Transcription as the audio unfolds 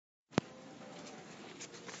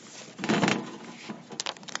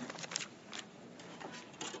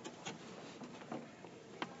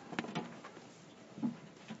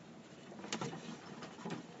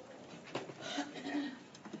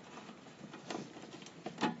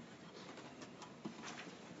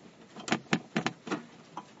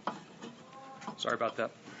Sorry about that.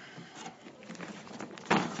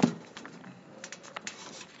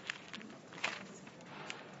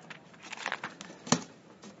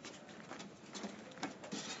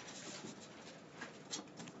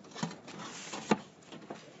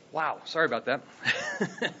 Wow, sorry about that.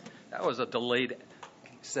 That was a delayed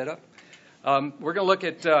setup. We're going to look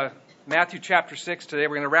at Matthew chapter 6 today.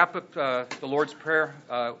 We're going to wrap up the Lord's Prayer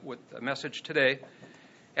with a message today.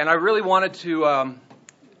 And I really wanted to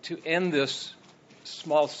end this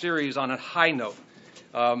small series on a high note.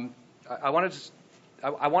 I wanted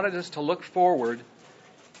us to look forward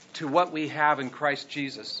to what we have in Christ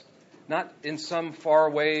Jesus, not in some far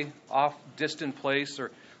away, off, distant place,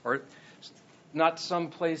 or not some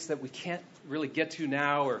place that we can't really get to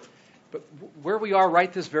now, but where we are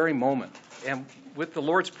right this very moment. And with the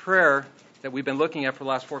Lord's Prayer that we've been looking at for the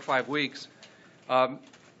last 4 or 5 weeks,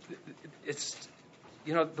 it's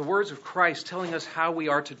the words of Christ telling us how we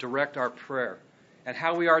are to direct our prayer and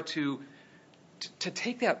how we are to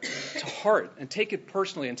take that to heart and take it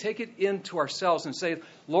personally and take it into ourselves and say,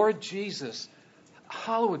 Lord Jesus,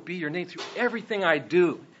 hallowed be your name through everything I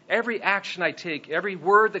do, every action I take, every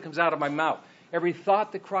word that comes out of my mouth, every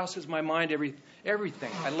thought that crosses my mind,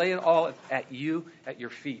 everything. I lay it all at you, at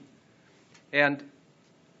your feet. And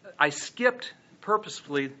I skipped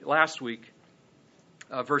purposefully last week,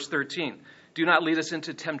 verse 13. Do not lead us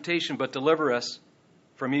into temptation, but deliver us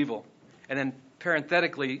from evil. And then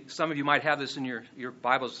parenthetically, some of you might have this in your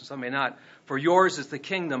Bibles, and some may not. For yours is the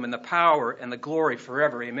kingdom and the power and the glory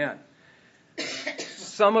forever. Amen.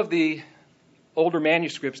 Some of the older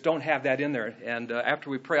manuscripts don't have that in there. And after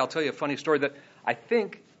we pray, I'll tell you a funny story that I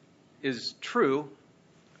think is true,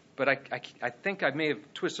 but I think I may have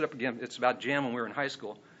twisted up again. It's about Jan when we were in high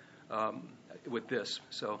school with this.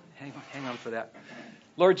 So hang on for that.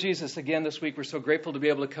 Lord Jesus, again this week, we're so grateful to be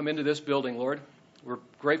able to come into this building, Lord. We're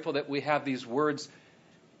grateful that we have these words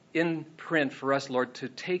in print for us, Lord, to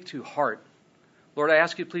take to heart. Lord, I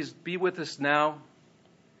ask you, please be with us now.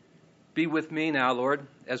 Be with me now, Lord,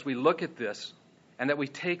 as we look at this, and that we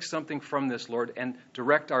take something from this, Lord, and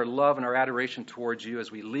direct our love and our adoration towards you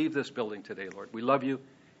as we leave this building today, Lord. We love you,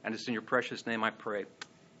 and it's in your precious name I pray.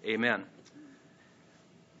 Amen.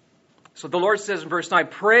 So the Lord says in verse 9,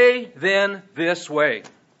 pray then this way.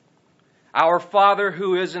 Our Father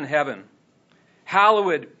who is in heaven,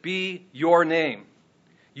 hallowed be your name.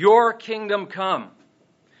 Your kingdom come.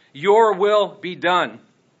 Your will be done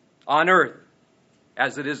on earth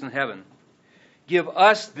as it is in heaven. Give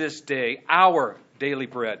us this day our daily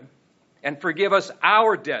bread, and forgive us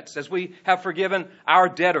our debts as we have forgiven our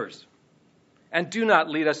debtors. And do not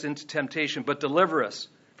lead us into temptation, but deliver us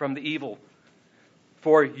from the evil.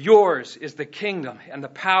 For yours is the kingdom and the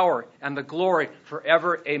power and the glory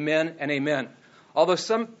forever. Amen and amen. Although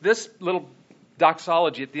this little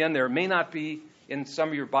doxology at the end there may not be in some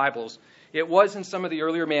of your Bibles, it was in some of the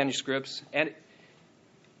earlier manuscripts, and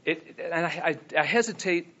I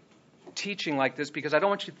hesitate teaching like this because I don't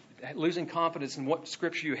want you losing confidence in what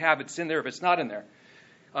scripture you have. It's in there if it's not in there.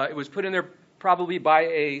 It was put in there probably by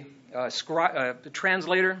a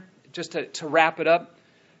translator just to wrap it up.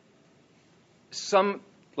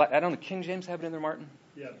 I don't know, King James have it in there, Martin?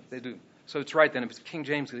 Yeah. They do. So it's right then. If it's King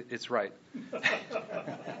James, it's right.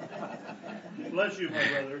 Bless you, my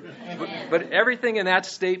brother. But everything in that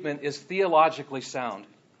statement is theologically sound.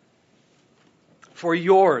 For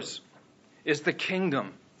yours is the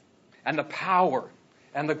kingdom and the power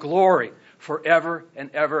and the glory forever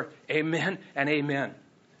and ever. Amen and amen.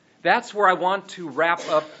 That's where I want to wrap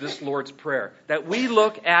up this Lord's Prayer. That we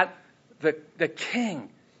look at the King,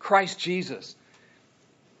 Christ Jesus.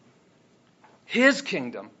 His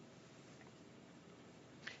kingdom,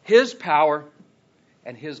 His power,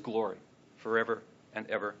 and His glory forever and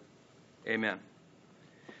ever. Amen.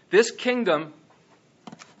 This kingdom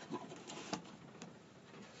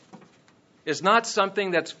is not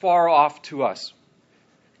something that's far off to us.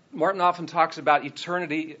 Martin often talks about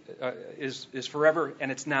eternity is forever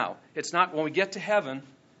and it's now. It's not when we get to heaven,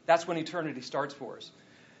 that's when eternity starts for us.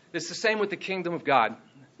 It's the same with the kingdom of God.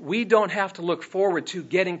 We don't have to look forward to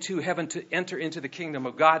getting to heaven to enter into the kingdom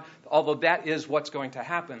of God, although that is what's going to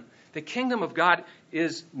happen. The kingdom of God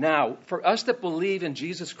is now. For us that believe in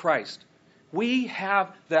Jesus Christ, we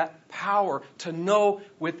have that power to know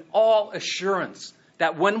with all assurance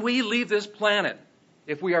that when we leave this planet,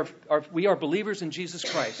 if we are believers in Jesus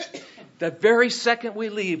Christ, the very second we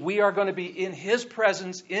leave, we are going to be in His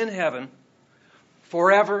presence in heaven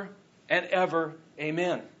forever and ever.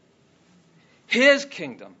 Amen. His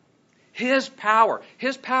kingdom, His power.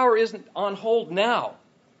 His power isn't on hold now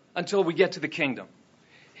until we get to the kingdom.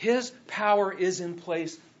 His power is in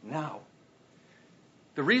place now.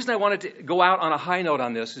 The reason I wanted to go out on a high note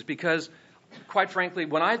on this is because, quite frankly,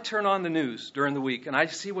 when I turn on the news during the week and I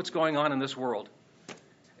see what's going on in this world,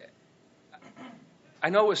 I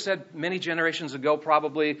know it was said many generations ago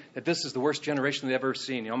probably that this is the worst generation they've ever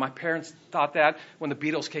seen. My parents thought that when the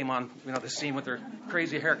Beatles came on, the scene with their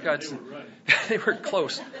crazy haircuts. They were right. They were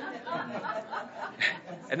close.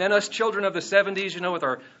 And then us children of the 70s, with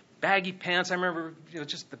our baggy pants. I remember,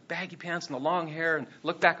 just the baggy pants and the long hair, and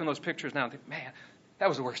look back on those pictures now and think, man, that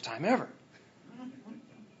was the worst time ever.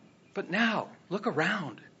 But now, look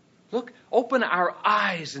around. Open our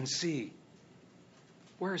eyes and see.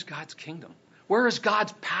 Where is God's kingdom? Where is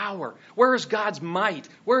God's power? Where is God's might?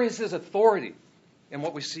 Where is His authority in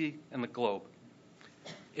what we see in the globe?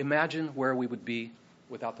 Imagine where we would be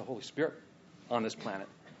without the Holy Spirit on this planet.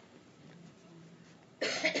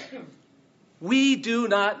 We do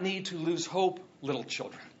not need to lose hope, little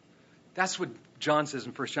children. That's what John says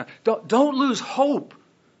in 1 John. Don't lose hope.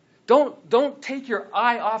 Don't take your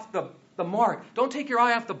eye off the mark. Don't take your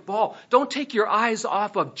eye off the ball. Don't take your eyes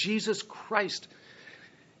off of Jesus Christ.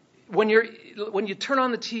 When you turn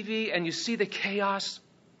on the TV and you see the chaos,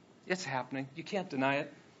 it's happening. You can't deny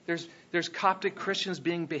it. There's Coptic Christians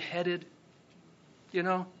being beheaded.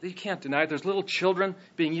 You can't deny it. There's little children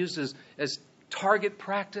being used as target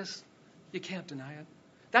practice. You can't deny it.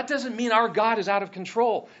 That doesn't mean our God is out of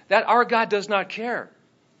control. That our God does not care.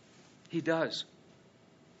 He does.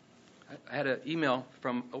 I had an email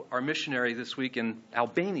from our missionary this week in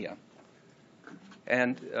Albania.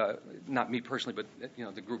 And not me personally,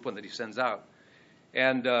 but the group one that he sends out.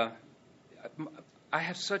 And I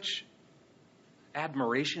have such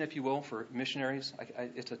admiration, if you will, for missionaries.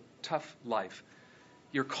 It's a tough life.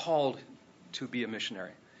 You're called to be a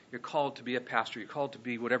missionary. You're called to be a pastor. You're called to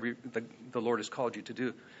be whatever the Lord has called you to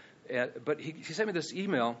do. But he sent me this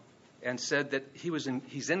email and said that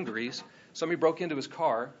he's in Greece. Somebody broke into his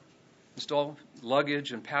car, stole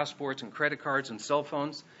luggage and passports and credit cards and cell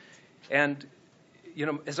phones. And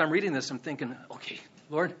as I'm reading this, I'm thinking, okay,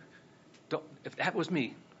 Lord, if that was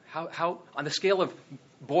me, how on the scale of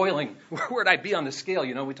boiling, where would I be on the scale?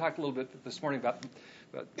 We talked a little bit this morning about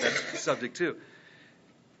that subject too.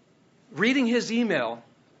 Reading his email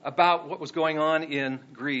about what was going on in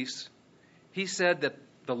Greece, he said that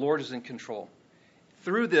the Lord is in control.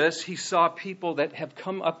 Through this, he saw people that have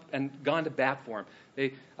come up and gone to bat for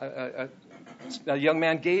him. A young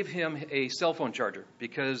man gave him a cell phone charger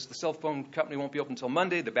because the cell phone company won't be open until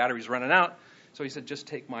Monday. The battery's running out. So he said, just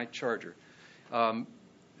take my charger.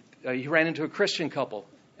 He ran into a Christian couple,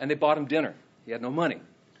 and they bought him dinner. He had no money.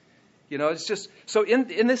 It's just, so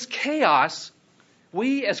in this chaos,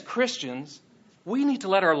 we as Christians, we need to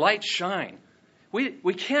let our light shine.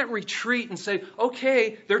 We can't retreat and say,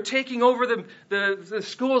 okay, they're taking over the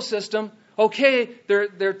school system. Okay,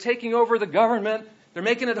 they're taking over the government. They're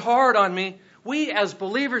making it hard on me. We as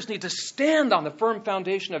believers need to stand on the firm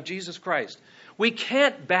foundation of Jesus Christ. We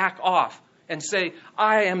can't back off and say,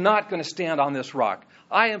 I am not going to stand on this rock.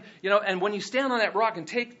 And when you stand on that rock and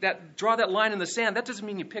draw that line in the sand, that doesn't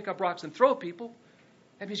mean you pick up rocks and throw people.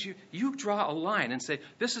 That means you draw a line and say,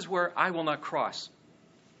 this is where I will not cross.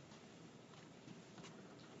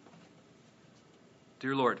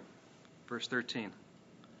 Dear Lord, verse 13,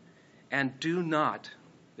 and do not,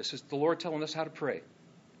 this is the Lord telling us how to pray.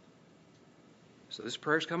 So this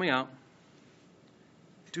prayer is coming out.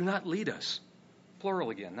 Do not lead us, plural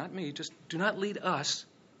again, not me, just do not lead us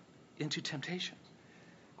into temptation.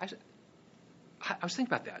 I was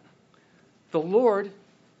thinking about that. The Lord,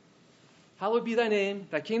 hallowed be thy name,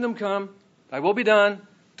 thy kingdom come, thy will be done.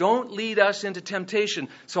 Don't lead us into temptation.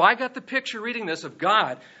 So I got the picture reading this of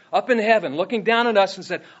God up in heaven looking down at us and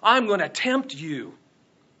said, I'm going to tempt you.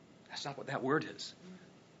 That's not what that word is.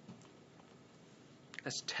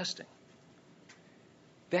 That's testing.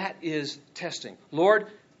 That is testing. Lord,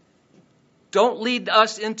 don't lead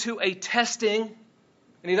us into a testing.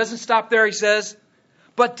 And he doesn't stop there, he says,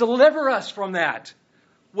 but deliver us from that.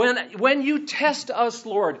 When you test us,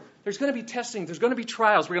 Lord, there's going to be testing. There's going to be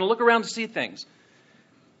trials. We're going to look around to see things.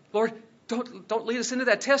 Lord, don't lead us into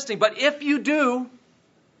that testing. But if you do,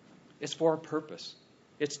 it's for a purpose.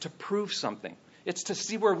 It's to prove something. It's to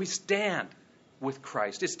see where we stand with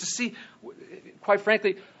Christ. It's to see, quite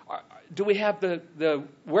frankly, do we have the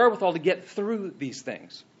wherewithal to get through these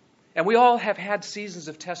things? And we all have had seasons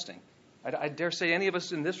of testing. I dare say any of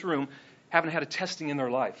us in this room haven't had a testing in their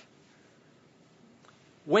life.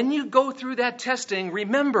 When you go through that testing,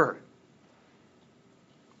 remember,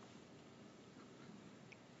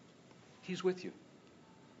 He's with you.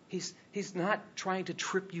 He's not trying to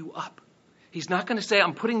trip you up. He's not going to say,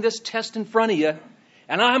 I'm putting this test in front of you,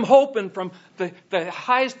 and I'm hoping from the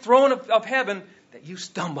highest throne of heaven that you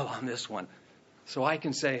stumble on this one. So I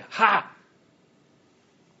can say, ha!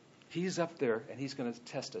 He's up there, and he's going to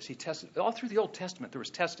test us. He tested all through the Old Testament. There was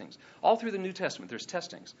testings. All through the New Testament, there's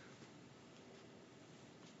testings.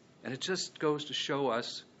 And it just goes to show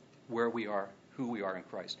us where we are, who we are in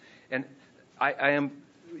Christ. And I am,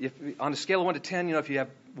 if, on a scale of 1 to 10, if you have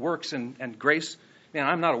works and grace, man,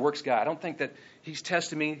 I'm not a works guy. I don't think that he's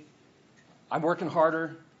testing me. I'm working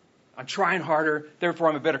harder. I'm trying harder. Therefore,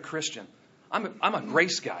 I'm a better Christian. I'm a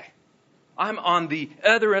grace guy. I'm on the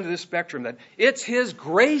other end of the spectrum, that it's His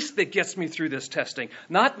grace that gets me through this testing,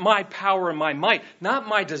 not my power and my might, not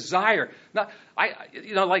my desire. I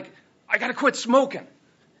got to quit smoking.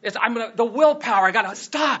 The willpower. I got to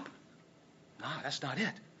stop. No, that's not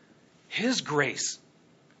it. His grace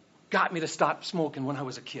got me to stop smoking when I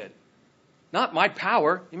was a kid, not my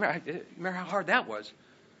power. You remember how hard that was?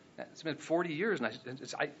 It's been 40 years, and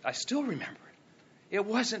I still remember it. It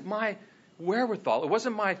wasn't my wherewithal. It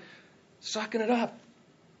wasn't my sucking it up.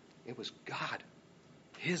 It was God,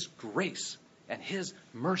 His grace, and His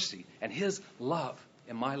mercy, and His love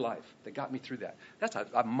in my life that got me through that. That's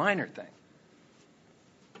a minor thing.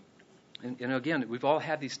 And again, we've all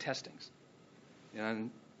had these testings.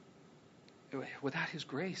 And without His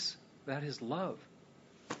grace, without His love,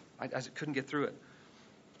 I couldn't get through it.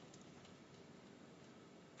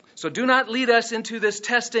 So do not lead us into this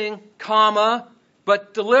testing,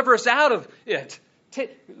 but deliver us out of it.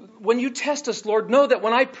 When you test us, Lord, know that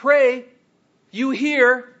when I pray, you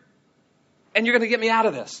hear, and you're going to get me out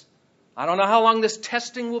of this. I don't know how long this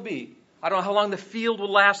testing will be. I don't know how long the field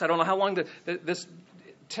will last. I don't know how long this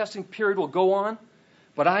testing period will go on.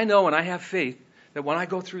 But I know, and I have faith, that when I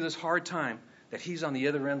go through this hard time, that He's on the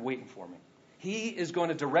other end waiting for me. He is going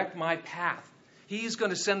to direct my path. He's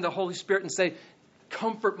going to send the Holy Spirit and say,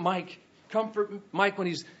 comfort Mike. Comfort Mike when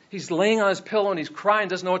he's laying on his pillow and he's crying,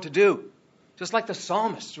 doesn't know what to do. Just like the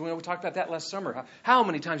psalmist. We talked about that last summer. How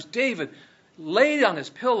many times David laid on his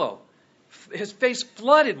pillow, his face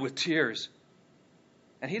flooded with tears.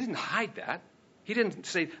 And he didn't hide that. He didn't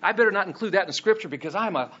say, I better not include that in Scripture because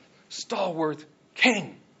I'm a stalwart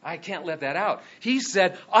king. I can't let that out. He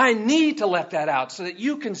said, I need to let that out so that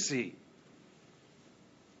you can see.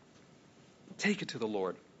 Take it to the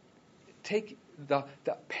Lord. Take the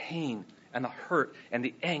pain and the hurt and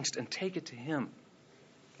the angst and take it to Him.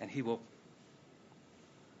 And He will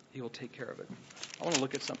take care of it. I want to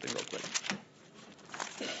look at something real quick.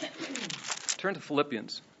 Turn to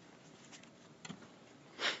Philippians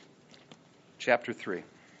chapter 3.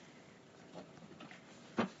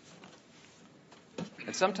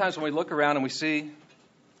 And sometimes when we look around and we see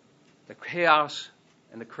the chaos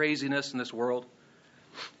and the craziness in this world,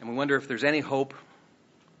 and we wonder if there's any hope,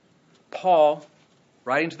 Paul,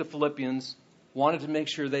 writing to the Philippians, wanted to make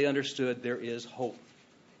sure they understood there is hope.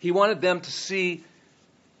 He wanted them to see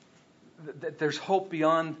that there's hope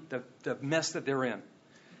beyond the mess that they're in.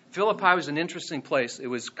 Philippi was an interesting place. It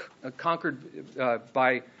was conquered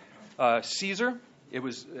by Caesar. It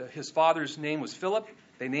was his father's name was Philip.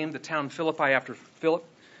 They named the town Philippi after Philip.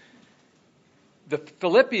 The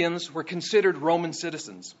Philippians were considered Roman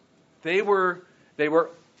citizens. They were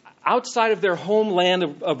outside of their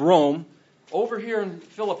homeland of Rome, over here in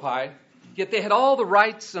Philippi, yet they had all the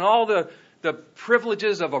rights and all the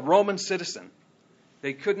privileges of a Roman citizen.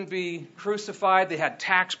 They couldn't be crucified. They had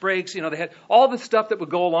tax breaks. They had all the stuff that would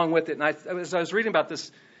go along with it. And as I was reading about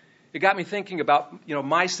this, it got me thinking about,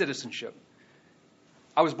 my citizenship.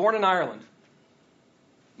 I was born in Ireland.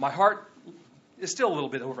 My heart is still a little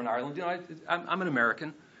bit over in Ireland. I'm an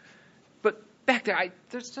American. But back there,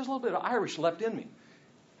 there's just a little bit of Irish left in me.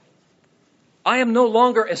 I am no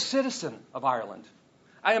longer a citizen of Ireland.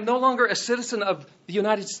 I am no longer a citizen of the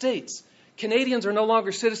United States. Canadians are no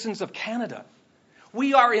longer citizens of Canada.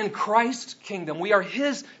 We are in Christ's kingdom. We are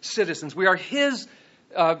His citizens. We are His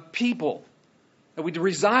people. We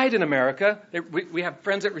reside in America. We have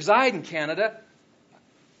friends that reside in Canada.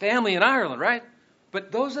 Family in Ireland, right?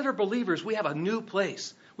 But those that are believers, we have a new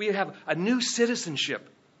place. We have a new citizenship.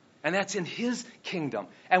 And that's in His kingdom.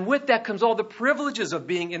 And with that comes all the privileges of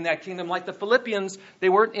being in that kingdom. Like the Philippians, they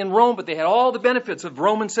weren't in Rome, but they had all the benefits of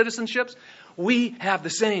Roman citizenships. We have the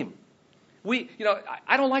same.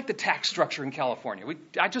 I don't like the tax structure in California.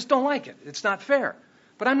 I just don't like it. It's not fair.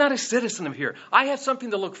 But I'm not a citizen of here. I have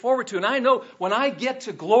something to look forward to. And I know when I get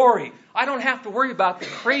to glory, I don't have to worry about the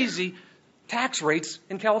crazy tax rates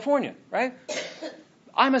in California, right?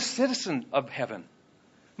 I'm a citizen of heaven.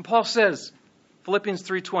 And Paul says, Philippians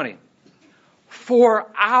 3:20, for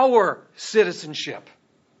our citizenship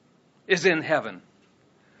is in heaven,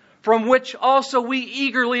 from which also we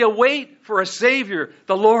eagerly await for a Savior,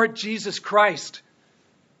 the Lord Jesus Christ,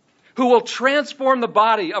 who will transform the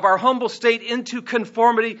body of our humble state into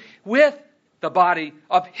conformity with the body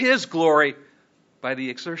of His glory by the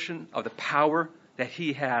exertion of the power that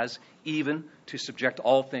He has even to subject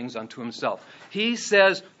all things unto Himself. He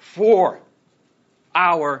says, for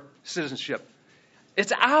our citizenship.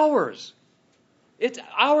 It's ours. It's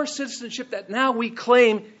our citizenship that now we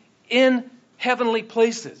claim in heavenly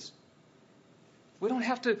places. We don't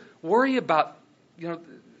have to worry about,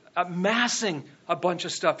 amassing a bunch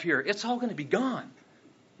of stuff here. It's all going to be gone.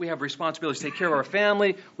 We have responsibilities to take care of our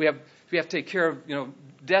family. We have to take care of,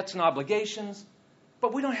 debts and obligations.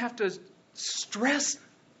 But we don't have to stress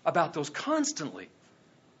about those constantly.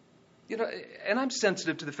 And I'm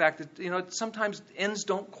sensitive to the fact that, sometimes ends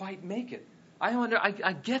don't quite make it.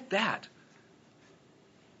 I get that.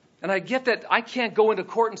 And I get that I can't go into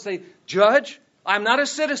court and say, Judge, I'm not a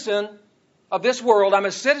citizen of this world. I'm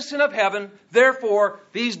a citizen of heaven. Therefore,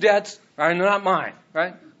 these debts are not mine.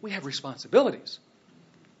 Right? We have responsibilities.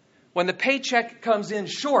 When the paycheck comes in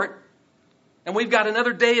short and we've got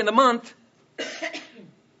another day in the month,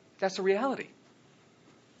 that's a reality.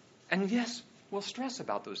 And yes, we'll stress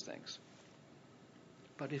about those things.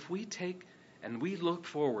 But if we take and we look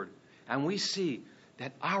forward and we see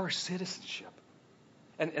that our citizenship,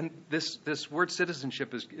 and this word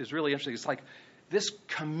citizenship is really interesting. It's like this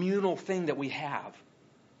communal thing that we have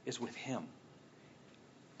is with Him.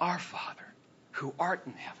 Our Father, who art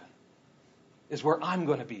in heaven, is where I'm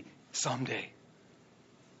going to be someday.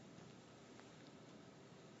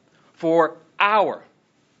 For our,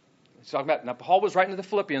 he's talking about, now Paul was writing to the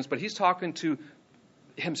Philippians, but he's talking to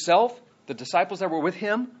himself, the disciples that were with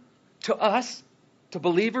him, to us, to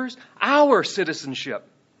believers. Our citizenship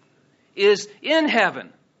is in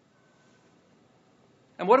heaven.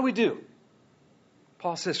 And what do we do?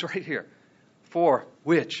 Paul says right here, for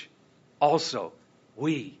which also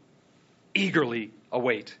we eagerly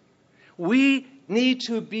await. We need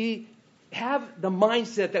to have the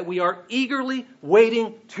mindset that we are eagerly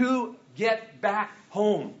waiting to get back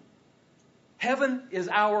home. Heaven is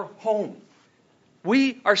our home.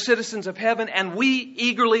 We are citizens of heaven, and we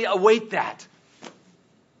eagerly await that.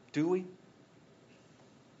 Do we?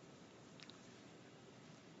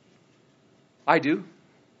 I do.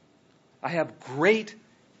 I have great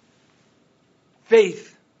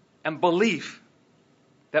faith and belief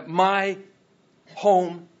that my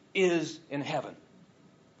home is in heaven.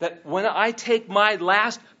 That when I take my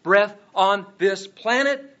last breath on this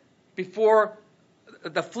planet, before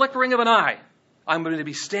the flickering of an eye, I'm going to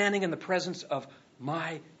be standing in the presence of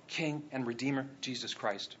my King and Redeemer, Jesus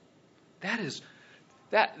Christ. That is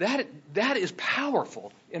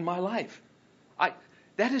powerful in my life.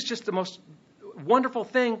 That is just the most wonderful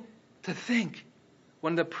thing to think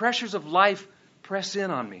when the pressures of life press in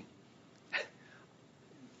on me.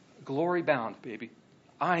 Glory bound, baby.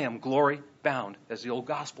 I am glory bound, as the old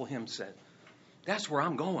gospel hymn said. That's where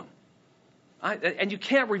I'm going. And you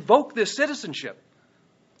can't revoke this citizenship.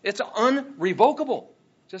 It's unrevocable.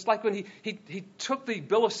 Just like when he took the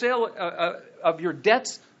bill of sale of your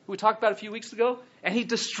debts, we talked about a few weeks ago, and he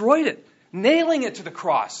destroyed it, nailing it to the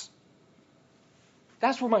cross.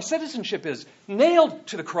 That's where my citizenship is, nailed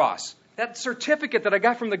to the cross. That certificate that I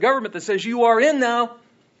got from the government that says you are in now,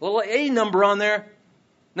 little A number on there.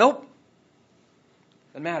 Nope.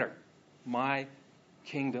 Doesn't matter. My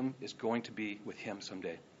kingdom is going to be with Him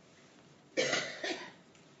someday.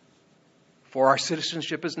 For our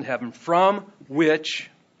citizenship is in heaven, from which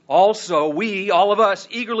also we, all of us,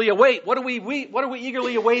 eagerly await. What are we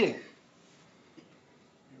eagerly awaiting?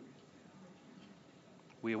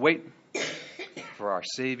 We await for our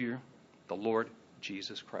Savior, the Lord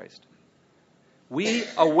Jesus Christ. We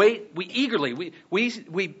eagerly,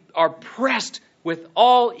 we are pressed with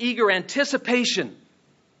all eager anticipation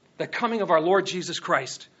the coming of our Lord Jesus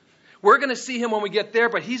Christ. We're going to see Him when we get there,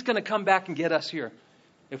 but He's going to come back and get us here.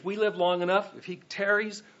 If we live long enough, if He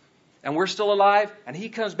tarries and we're still alive and He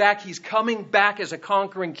comes back, He's coming back as a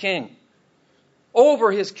conquering king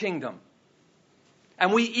over His kingdom.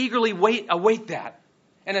 And we eagerly await that.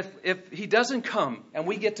 And if He doesn't come and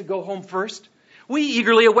we get to go home first, we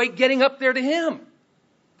eagerly await getting up there to Him.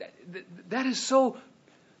 That is so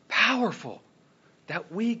powerful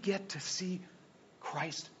that we get to see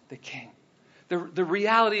Christ the King. The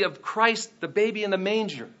reality of Christ, the baby in the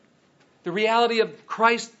manger. The reality of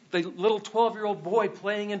Christ, the little 12-year-old boy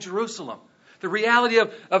playing in Jerusalem. The reality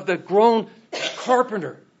of the grown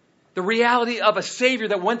carpenter. The reality of a Savior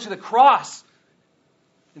that went to the cross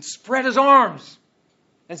and spread His arms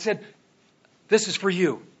and said, this is for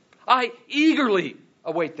you. I eagerly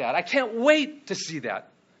await that. I can't wait to see that.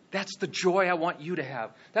 That's the joy I want you to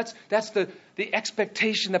have. That's the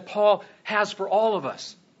expectation that Paul has for all of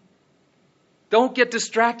us. Don't get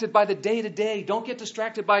distracted by the day-to-day. Don't get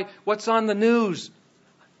distracted by what's on the news.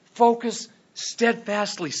 Focus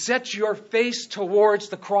steadfastly. Set your face towards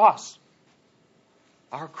the cross.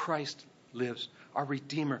 Our Christ lives. Our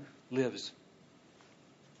Redeemer lives.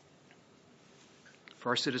 For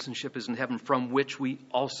our citizenship is in heaven, from which we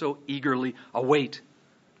also eagerly await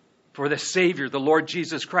for the Savior, the Lord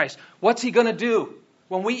Jesus Christ. What's He going to do?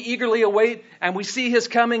 When we eagerly await and we see His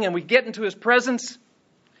coming and we get into His presence,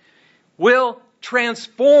 will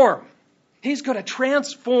transform. He's going to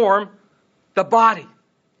transform the body.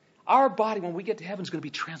 Our body, when we get to heaven, is going to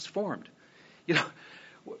be transformed. You know,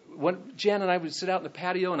 when Jan and I would sit out in the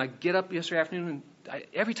patio, and I'd get up yesterday afternoon, and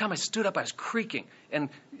every time I stood up, I was creaking. And,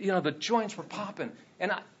 you know, the joints were popping.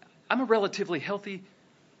 And I'm a relatively healthy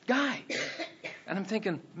guy. And I'm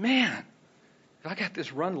thinking, man, if I got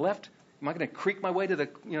this run left, am I going to creak my way to the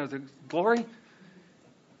glory?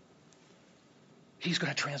 He's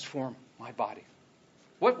going to transform my body.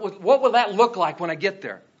 What will that look like when I get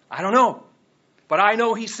there? I don't know. But I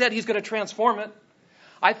know He said He's going to transform it.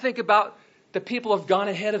 I think about the people who have gone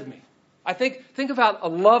ahead of me. I think about a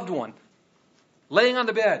loved one laying on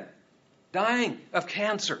the bed, dying of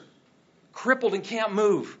cancer, crippled and can't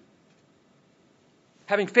move.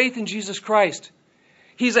 Having faith in Jesus Christ.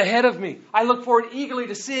 He's ahead of me. I look forward eagerly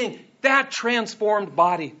to seeing that transformed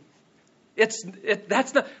body.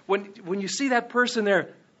 That's not when you see that person there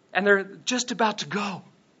and they're just about to go.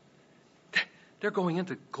 They're going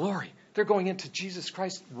into glory. They're going into Jesus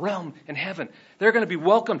Christ's realm in heaven. They're going to be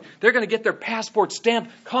welcomed. They're going to get their passport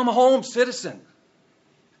stamped. Come home, citizen.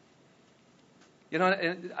 You know,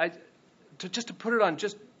 and just to put it on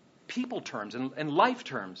just people terms and life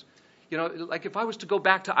terms. You know, like if I was to go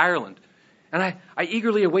back to Ireland, and I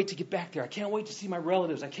eagerly await to get back there. I can't wait to see my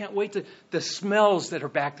relatives. I can't wait to the smells that are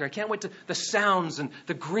back there. I can't wait to the sounds and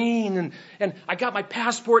the green. And I got my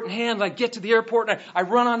passport in hand. And I get to the airport and I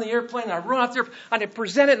run on the airplane and I run off there and I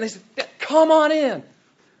present it and they say, come on in.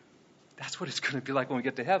 That's what it's going to be like when we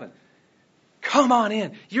get to heaven. Come on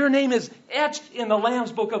in. Your name is etched in the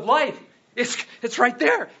Lamb's Book of Life. It's right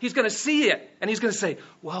there. He's going to see it and He's going to say,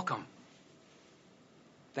 welcome.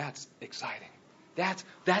 That's exciting.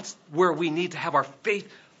 That's where we need to have our faith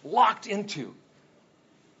locked into.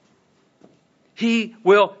 He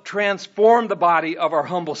will transform the body of our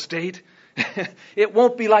humble state. It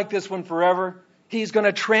won't be like this one forever. He's going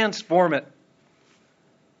to transform it.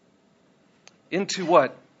 Into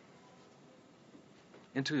what?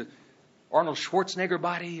 Into Arnold Schwarzenegger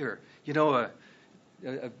body or, you know,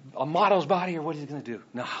 a model's body, or what is He going to do?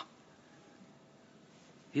 No.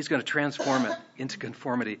 He's going to transform it into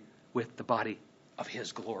conformity with the body of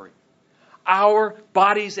His glory. Our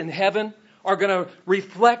bodies in heaven are going to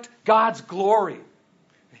reflect God's glory.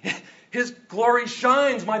 His glory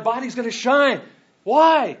shines. My body's going to shine.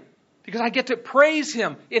 Why? Because I get to praise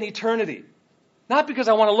Him in eternity. Not because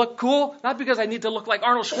I want to look cool. Not because I need to look like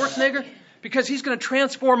Arnold Schwarzenegger. Because He's going to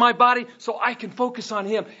transform my body so I can focus on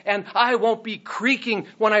Him. And I won't be creaking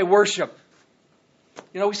when I worship.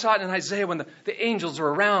 You know, we saw it in Isaiah when the angels are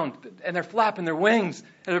around and they're flapping their wings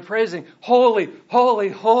and they're praising, holy, holy,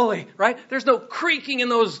 holy, right? There's no creaking in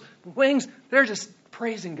those wings. They're just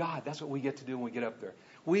praising God. That's what we get to do when we get up there.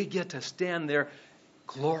 We get to stand there.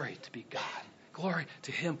 Glory to be God. Glory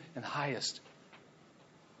to Him in the highest.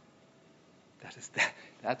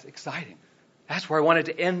 That's exciting. That's where I wanted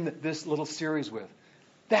to end this little series with.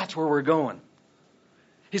 That's where we're going.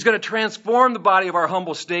 He's going to transform the body of our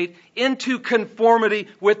humble state into conformity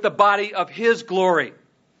with the body of His glory.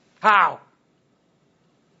 How?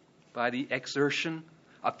 By the exertion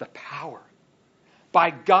of the power.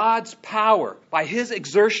 By God's power. By His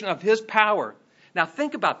exertion of His power. Now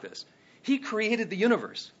think about this. He created the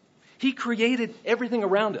universe. He created everything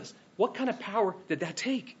around us. What kind of power did that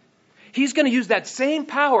take? He's going to use that same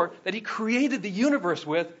power that He created the universe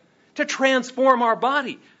with to transform our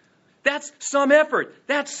body. That's some effort.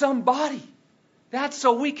 That's some body. That's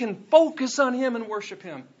so we can focus on Him and worship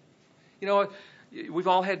Him. You know, we've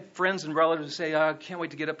all had friends and relatives say, I can't wait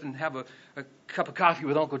to get up and have a cup of coffee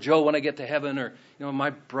with Uncle Joe when I get to heaven. Or, you know, my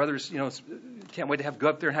brothers, you know, can't wait to go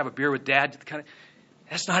up there and have a beer with Dad.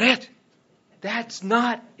 That's not it. That's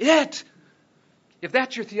not it. If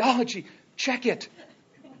that's your theology, check it.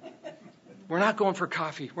 We're not going for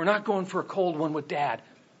coffee. We're not going for a cold one with Dad.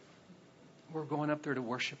 We're going up there to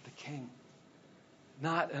worship the King.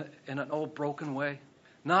 Not in an old broken way.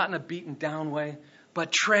 Not in a beaten down way.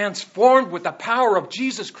 But transformed with the power of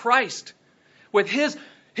Jesus Christ. With His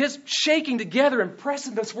shaking together and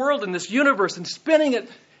pressing this world and this universe and spinning it.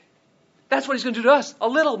 That's what He's going to do to us. A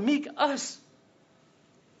little meek us.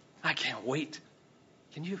 I can't wait.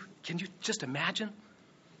 Can you just imagine?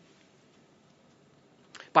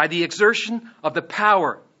 by the exertion of the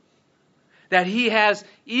power that he has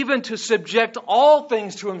even to subject all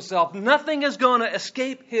things to himself. Nothing is going to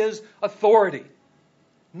escape his authority.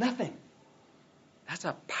 Nothing. That's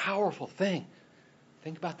a powerful thing.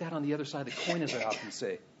 Think about that on the other side of the coin, as I often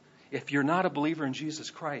say. If you're not a believer in Jesus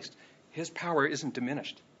Christ, his power isn't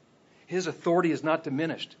diminished. His authority is not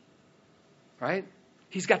diminished. Right?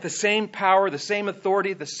 He's got the same power, the same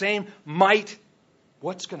authority, the same might.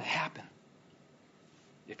 What's going to happen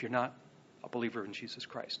if you're not a believer in Jesus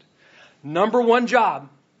Christ? Number one job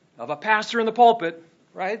of a pastor in the pulpit,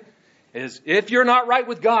 right, is if you're not right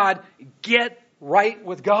with God, get right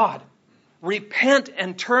with God. Repent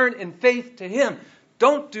and turn in faith to him.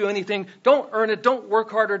 Don't do anything. Don't earn it. Don't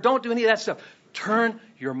work harder. Don't do any of that stuff. Turn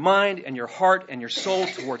your mind and your heart and your soul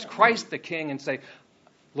towards Christ the King and say,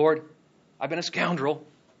 Lord, I've been a scoundrel.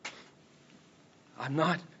 I'm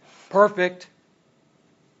not perfect.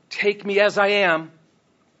 Take me as I am.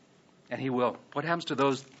 And he will. What happens to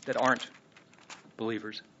those that aren't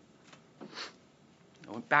believers?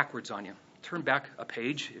 I went backwards on you. Turn back a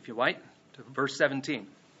page, if you like, to verse 17.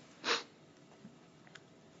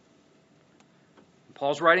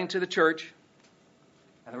 Paul's writing to the church,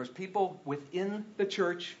 and there was people within the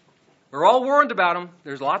church. We're all warned about them.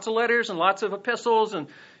 There's lots of letters and lots of epistles and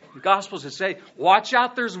gospels that say, watch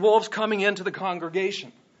out, there's wolves coming into the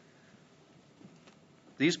congregation.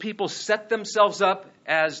 These people set themselves up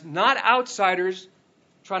as not outsiders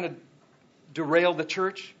trying to derail the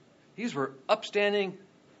church. These were upstanding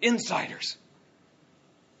insiders.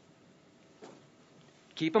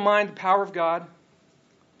 Keep in mind the power of God.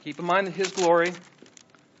 Keep in mind his glory.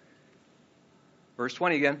 Verse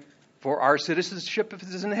 20 again. For our citizenship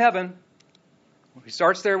is in heaven. He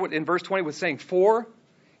starts there in verse 20 with saying for.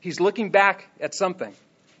 He's looking back at something.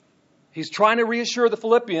 He's trying to reassure the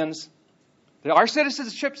Philippians that our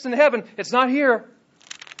citizenship's in heaven. It's not here.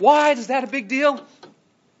 Why is that a big deal?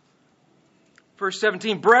 Verse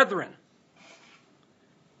 17, brethren,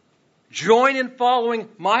 join in following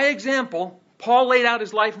my example. Paul laid out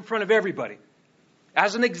his life in front of everybody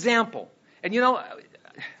as an example. And you know,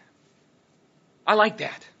 I like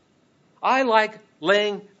that. I like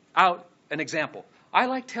laying out an example. I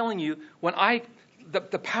like telling you when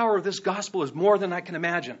the power of this gospel is more than I can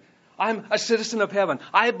imagine. I'm a citizen of heaven.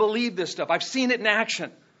 I believe this stuff. I've seen it in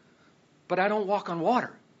action. But I don't walk on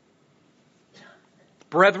water.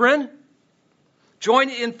 Brethren, join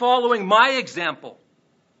in following my example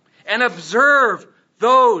and observe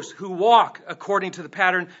those who walk according to the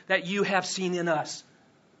pattern that you have seen in us.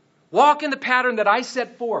 Walk in the pattern that I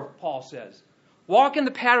set forth, Paul says. Walk in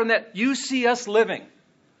the pattern that you see us living.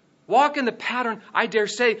 Walk in the pattern, I dare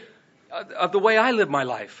say, of the way I live my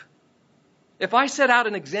life. If I set out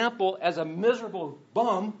an example as a miserable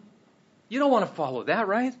bum, you don't want to follow that,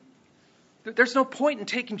 right? There's no point in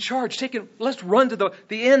taking charge. Let's run to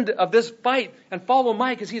the end of this fight and follow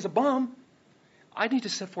Mike because he's a bum. I need to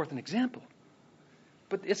set forth an example.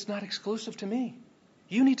 But it's not exclusive to me.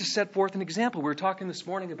 You need to set forth an example. We were talking this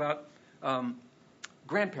morning about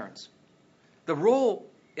grandparents. The role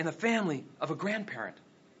in the family of a grandparent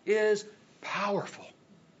is powerful.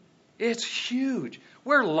 It's huge.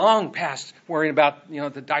 We're long past worrying about,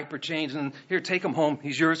 the diaper change and here, take him home.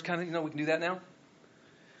 He's yours, kind of, we can do that now.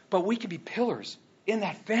 But we can be pillars in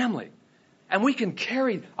that family. And we can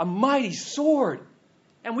carry a mighty sword.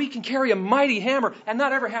 And we can carry a mighty hammer and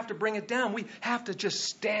not ever have to bring it down. We have to just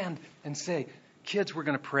stand and say, kids, we're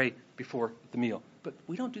going to pray before the meal. But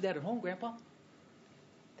we don't do that at home, Grandpa.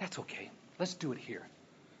 That's okay. Let's do it here.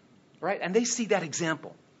 Right? And they see that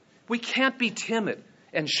example. We can't be timid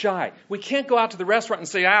and shy. We can't go out to the restaurant and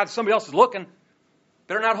say, somebody else is looking.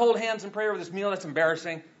 Better not hold hands and pray over this meal. That's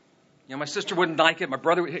embarrassing. My sister wouldn't like it. My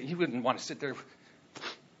brother, he wouldn't want to sit there.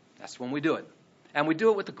 That's when we do it. And we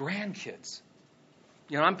do it with the grandkids.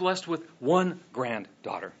 I'm blessed with one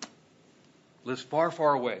granddaughter. Lives far,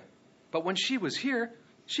 far away. But when she was here,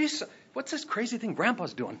 what's this crazy thing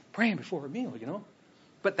Grandpa's doing? Praying before a meal,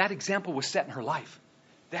 But that example was set in her life.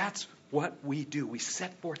 That's what we do. We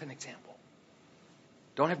set forth an example.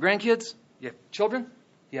 Don't have grandkids? You have children?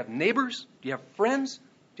 You have neighbors? Do you have friends?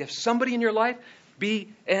 Do you have somebody in your life? Be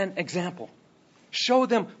an example. Show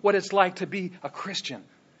them what it's like to be a Christian.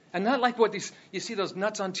 And not like what you see those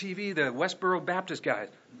nuts on TV, the Westboro Baptist guys.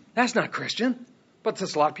 That's not Christian. But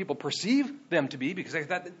that's a lot of people perceive them to be because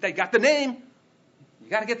they got the name. You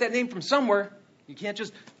got to get that name from somewhere. You can't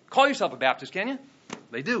just call yourself a Baptist, can you?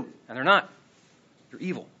 They do, and they're not. You're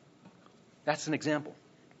evil. That's an example.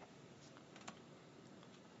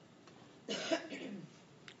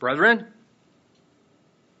 Brethren,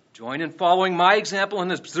 join in following my example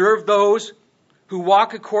and observe those who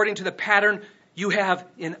walk according to the pattern you have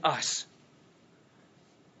in us.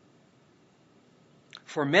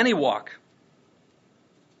 For many walk,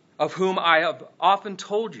 of whom I have often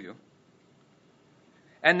told you,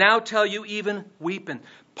 and now tell you even weeping.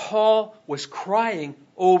 Paul was crying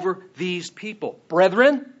over these people.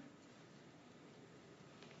 Brethren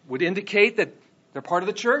would indicate that they're part of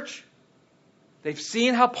the church. They've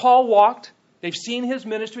seen how Paul walked. They've seen his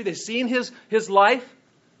ministry. They've seen his life.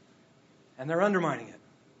 And they're undermining it.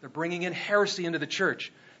 They're bringing in heresy into the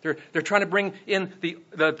church. They're trying to bring in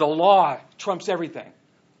the law trumps everything.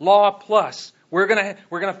 Law plus. We're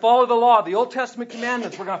gonna follow the law, the Old Testament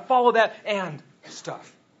commandments. We're going to follow that and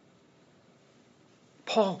stuff.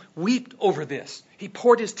 Paul wept over this. He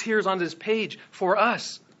poured his tears onto this page for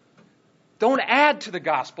us. Don't add to the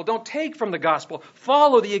gospel. Don't take from the gospel.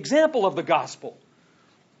 Follow the example of the gospel.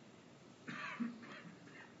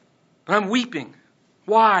 But I'm weeping.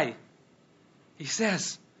 Why? He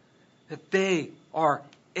says that they are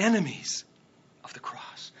enemies of the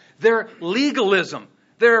cross. Their legalism,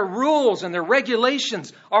 their rules and their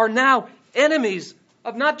regulations are now enemies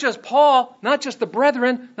of not just Paul, not just the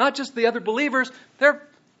brethren, not just the other believers. They're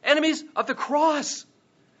enemies of the cross.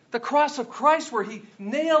 The cross of Christ where He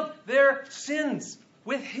nailed their sins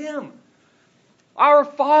with Him. Our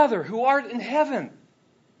Father who art in heaven.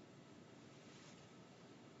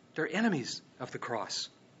 They're enemies of the cross.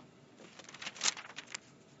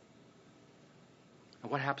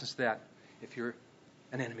 And what happens to that if you're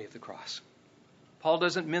an enemy of the cross? Paul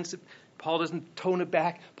doesn't mince it. Paul doesn't tone it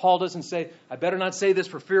back. Paul doesn't say, I better not say this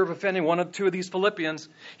for fear of offending one or two of these Philippians.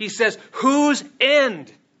 He says, whose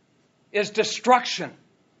end is destruction.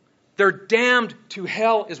 They're damned to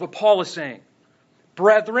hell is what Paul is saying.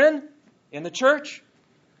 Brethren in the church,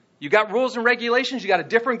 you got rules and regulations. You got a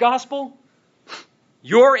different gospel.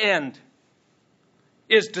 Your end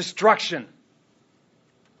is destruction.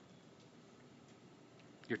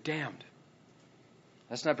 You're damned.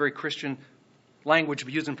 That's not very Christian language to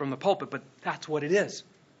be using from the pulpit, but that's what it is.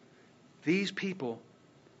 These people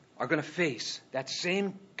are going to face that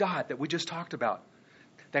same God that we just talked about,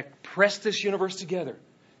 that pressed this universe together,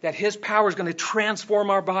 that His power is going to transform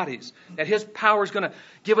our bodies, that His power is going to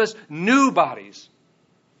give us new bodies.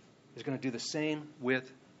 He's going to do the same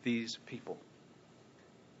with these people.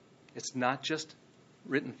 It's not just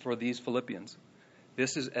written for these Philippians.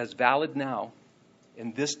 This is as valid now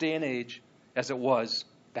in this day and age as it was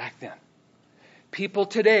back then. People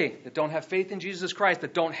today that don't have faith in Jesus Christ,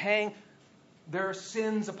 that don't hang their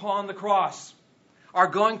sins upon the cross, are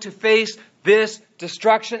going to face this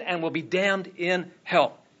destruction and will be damned in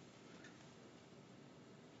hell.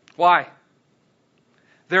 Why?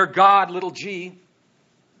 Their God, little g,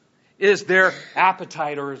 is their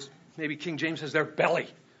appetite, or as maybe King James says, their belly.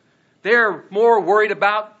 They're more worried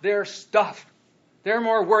about their stuff. They're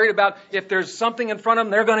more worried about if there's something in front of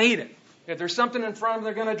them, they're going to eat it. If there's something in front of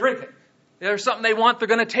them, they're going to drink it. If there's something they want, they're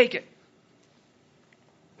going to take it.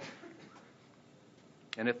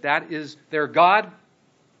 And if that is their God,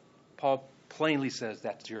 Paul plainly says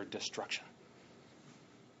that's your destruction.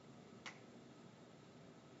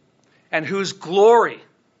 And whose glory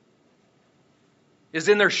is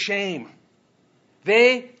in their shame.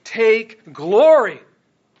 They take glory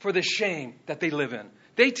for the shame that they live in.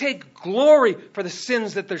 They take glory for the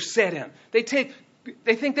sins that they're set in. They think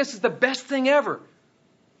this is the best thing ever.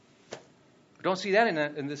 We don't see that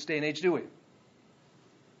in this day and age, do we?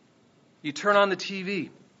 You turn on the TV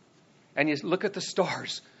and you look at the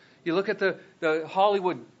stars. You look at the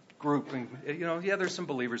Hollywood group, and there's some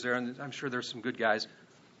believers there, and I'm sure there's some good guys,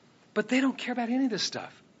 but they don't care about any of this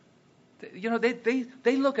stuff.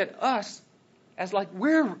 They look at us as like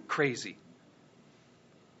we're crazy.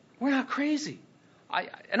 We're not crazy.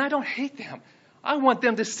 I don't hate them. I want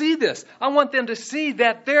them to see this. I want them to see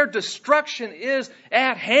that their destruction is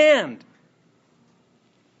at hand.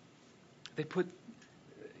 They put,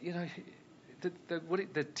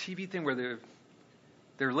 the TV thing where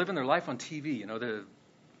they're living their life on TV, the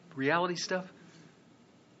reality stuff,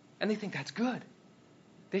 and they think that's good.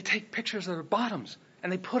 They take pictures of their bottoms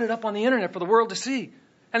and they put it up on the internet for the world to see,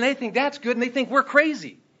 and they think that's good, and they think we're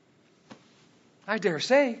crazy. I dare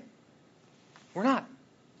say, we're not.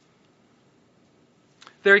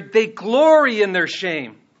 They glory in their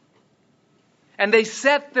shame, and they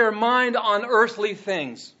set their mind on earthly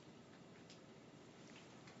things.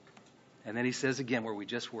 And then he says again where we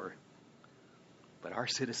just were, but our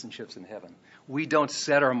citizenship's in heaven. We don't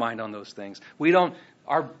set our mind on those things.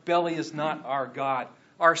 Our belly is not our God.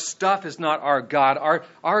 Our stuff is not our God.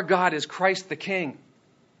 Our God is Christ the King.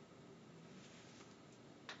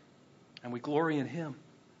 And we glory in Him.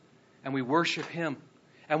 And we worship Him.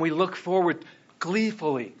 And we look forward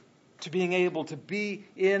gleefully to being able to be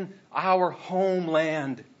in our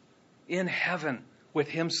homeland, in heaven, with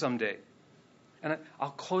Him someday. And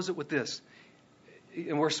I'll close it with this.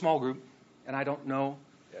 And we're a small group, and I don't know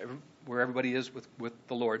where everybody is with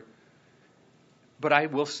the Lord. But I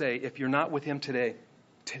will say, if you're not with Him today,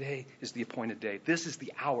 today is the appointed day. This is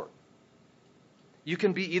the hour. You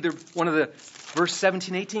can be either one of the verse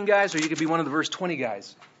 17, 18 guys, or you can be one of the verse 20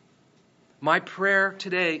 guys. My prayer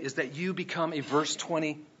today is that you become a verse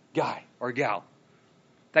 20 guy or gal.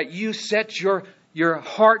 That you set your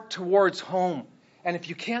heart towards home. And if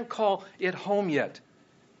you can't call it home yet,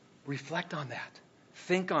 reflect on that.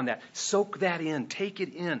 Think on that. Soak that in. Take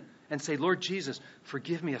it in. And say, Lord Jesus,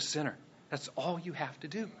 forgive me, a sinner. That's all you have to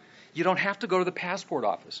do. You don't have to go to the passport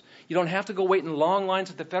office. You don't have to go wait in long lines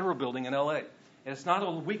at the Federal Building in L.A. And it's not a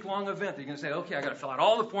week-long event. You're going to say, okay, I got to fill out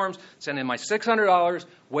all the forms, send in my $600,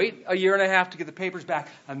 wait a year and a half to get the papers back,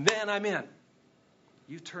 and then I'm in.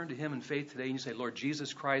 You turn to Him in faith today and you say, Lord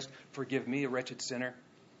Jesus Christ, forgive me, a wretched sinner.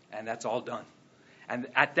 And that's all done. And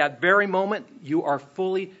at that very moment, you are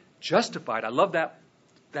fully justified. I love that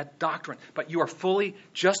doctrine. But you are fully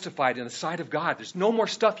justified in the sight of God. There's no more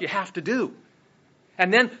stuff you have to do.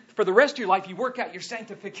 And then for the rest of your life, you work out your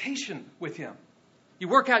sanctification with Him. You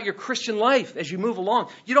work out your Christian life as you move along.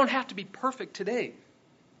 You don't have to be perfect today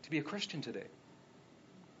to be a Christian today.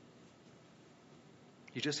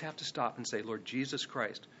 You just have to stop and say, Lord Jesus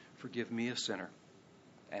Christ, forgive me, a sinner.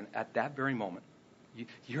 And at that very moment,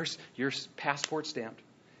 your passport stamped.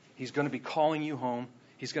 He's going to be calling you home.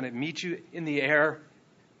 He's going to meet you in the air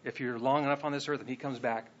if you're long enough on this earth and He comes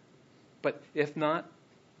back. But if not,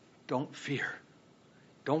 don't fear.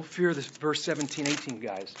 Don't fear this verse 17, 18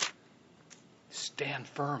 guys. Stand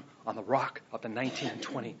firm on the rock of the 19 and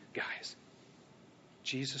 20 guys.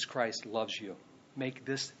 Jesus Christ loves you. Make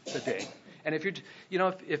this the day. And if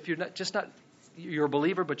you're not you're a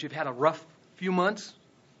believer, but you've had a rough few months,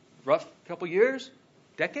 rough couple years,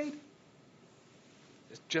 decade,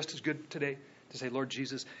 it's just as good today to say, Lord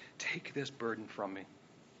Jesus, take this burden from me.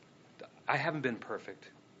 I haven't been perfect,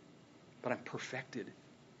 but I'm perfected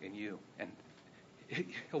in you. And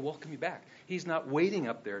He'll welcome you back. He's not waiting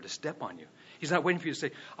up there to step on you. He's not waiting for you to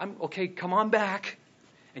say, I'm okay, come on back.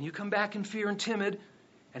 And you come back in fear and timid.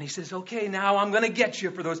 And He says, okay, now I'm going to get you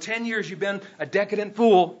for those 10 years you've been a decadent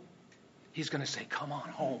fool. He's going to say, come on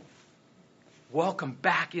home. Welcome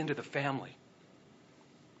back into the family.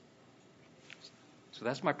 So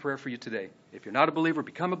that's my prayer for you today. If you're not a believer,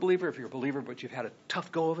 become a believer. If you're a believer, but you've had a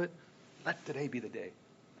tough go of it, let today be the day.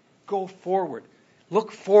 Go forward.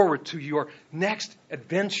 Look forward to your next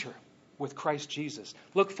adventure with Christ Jesus.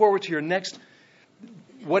 Look forward to your next,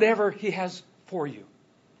 whatever He has for you.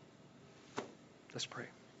 Let's pray.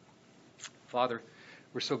 Father,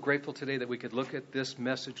 we're so grateful today that we could look at this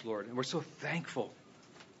message, Lord. And we're so thankful.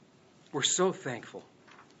 We're so thankful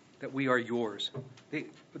that we are yours.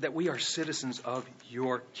 That we are citizens of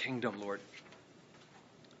your kingdom, Lord.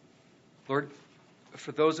 Lord,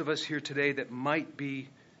 for those of us here today that might be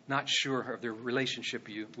not sure of their relationship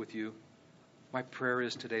with you, my prayer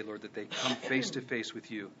is today, Lord, that they come face to face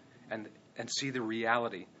with you and see the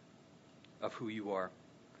reality of who you are.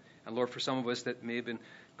 And Lord, for some of us that may have been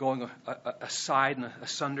going aside and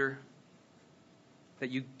asunder, that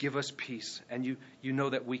you give us peace. And you know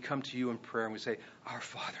that we come to you in prayer and we say, Our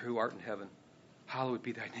Father who art in heaven, hallowed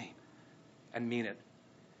be thy name. And mean it.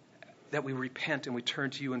 That we repent and we turn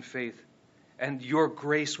to you in faith. And your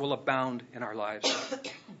grace will abound in our lives.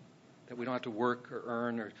 That we don't have to work or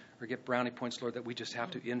earn or get brownie points, Lord. That we just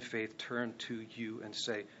have to, in faith, turn to you and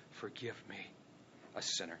say, forgive me, a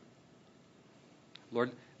sinner.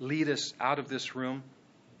 Lord, lead us out of this room.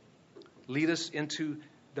 Lead us into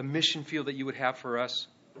the mission field that you would have for us.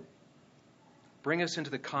 Bring us into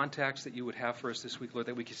the contacts that you would have for us this week, Lord,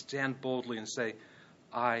 that we can stand boldly and say,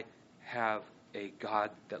 I have a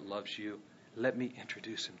God that loves you. Let me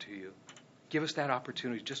introduce Him to you. Give us that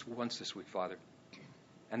opportunity just once this week, Father.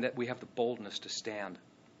 And that we have the boldness to stand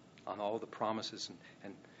on all the promises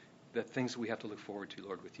and the things that we have to look forward to,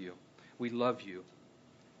 Lord, with you. We love you.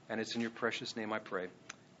 And it's in your precious name I pray.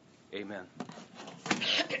 Amen.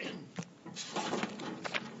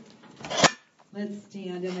 Let's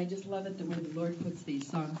stand, and I just love it the way the Lord puts these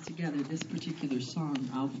songs together. This particular song,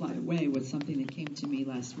 I'll Fly Away, was something that came to me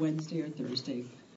last Wednesday or Thursday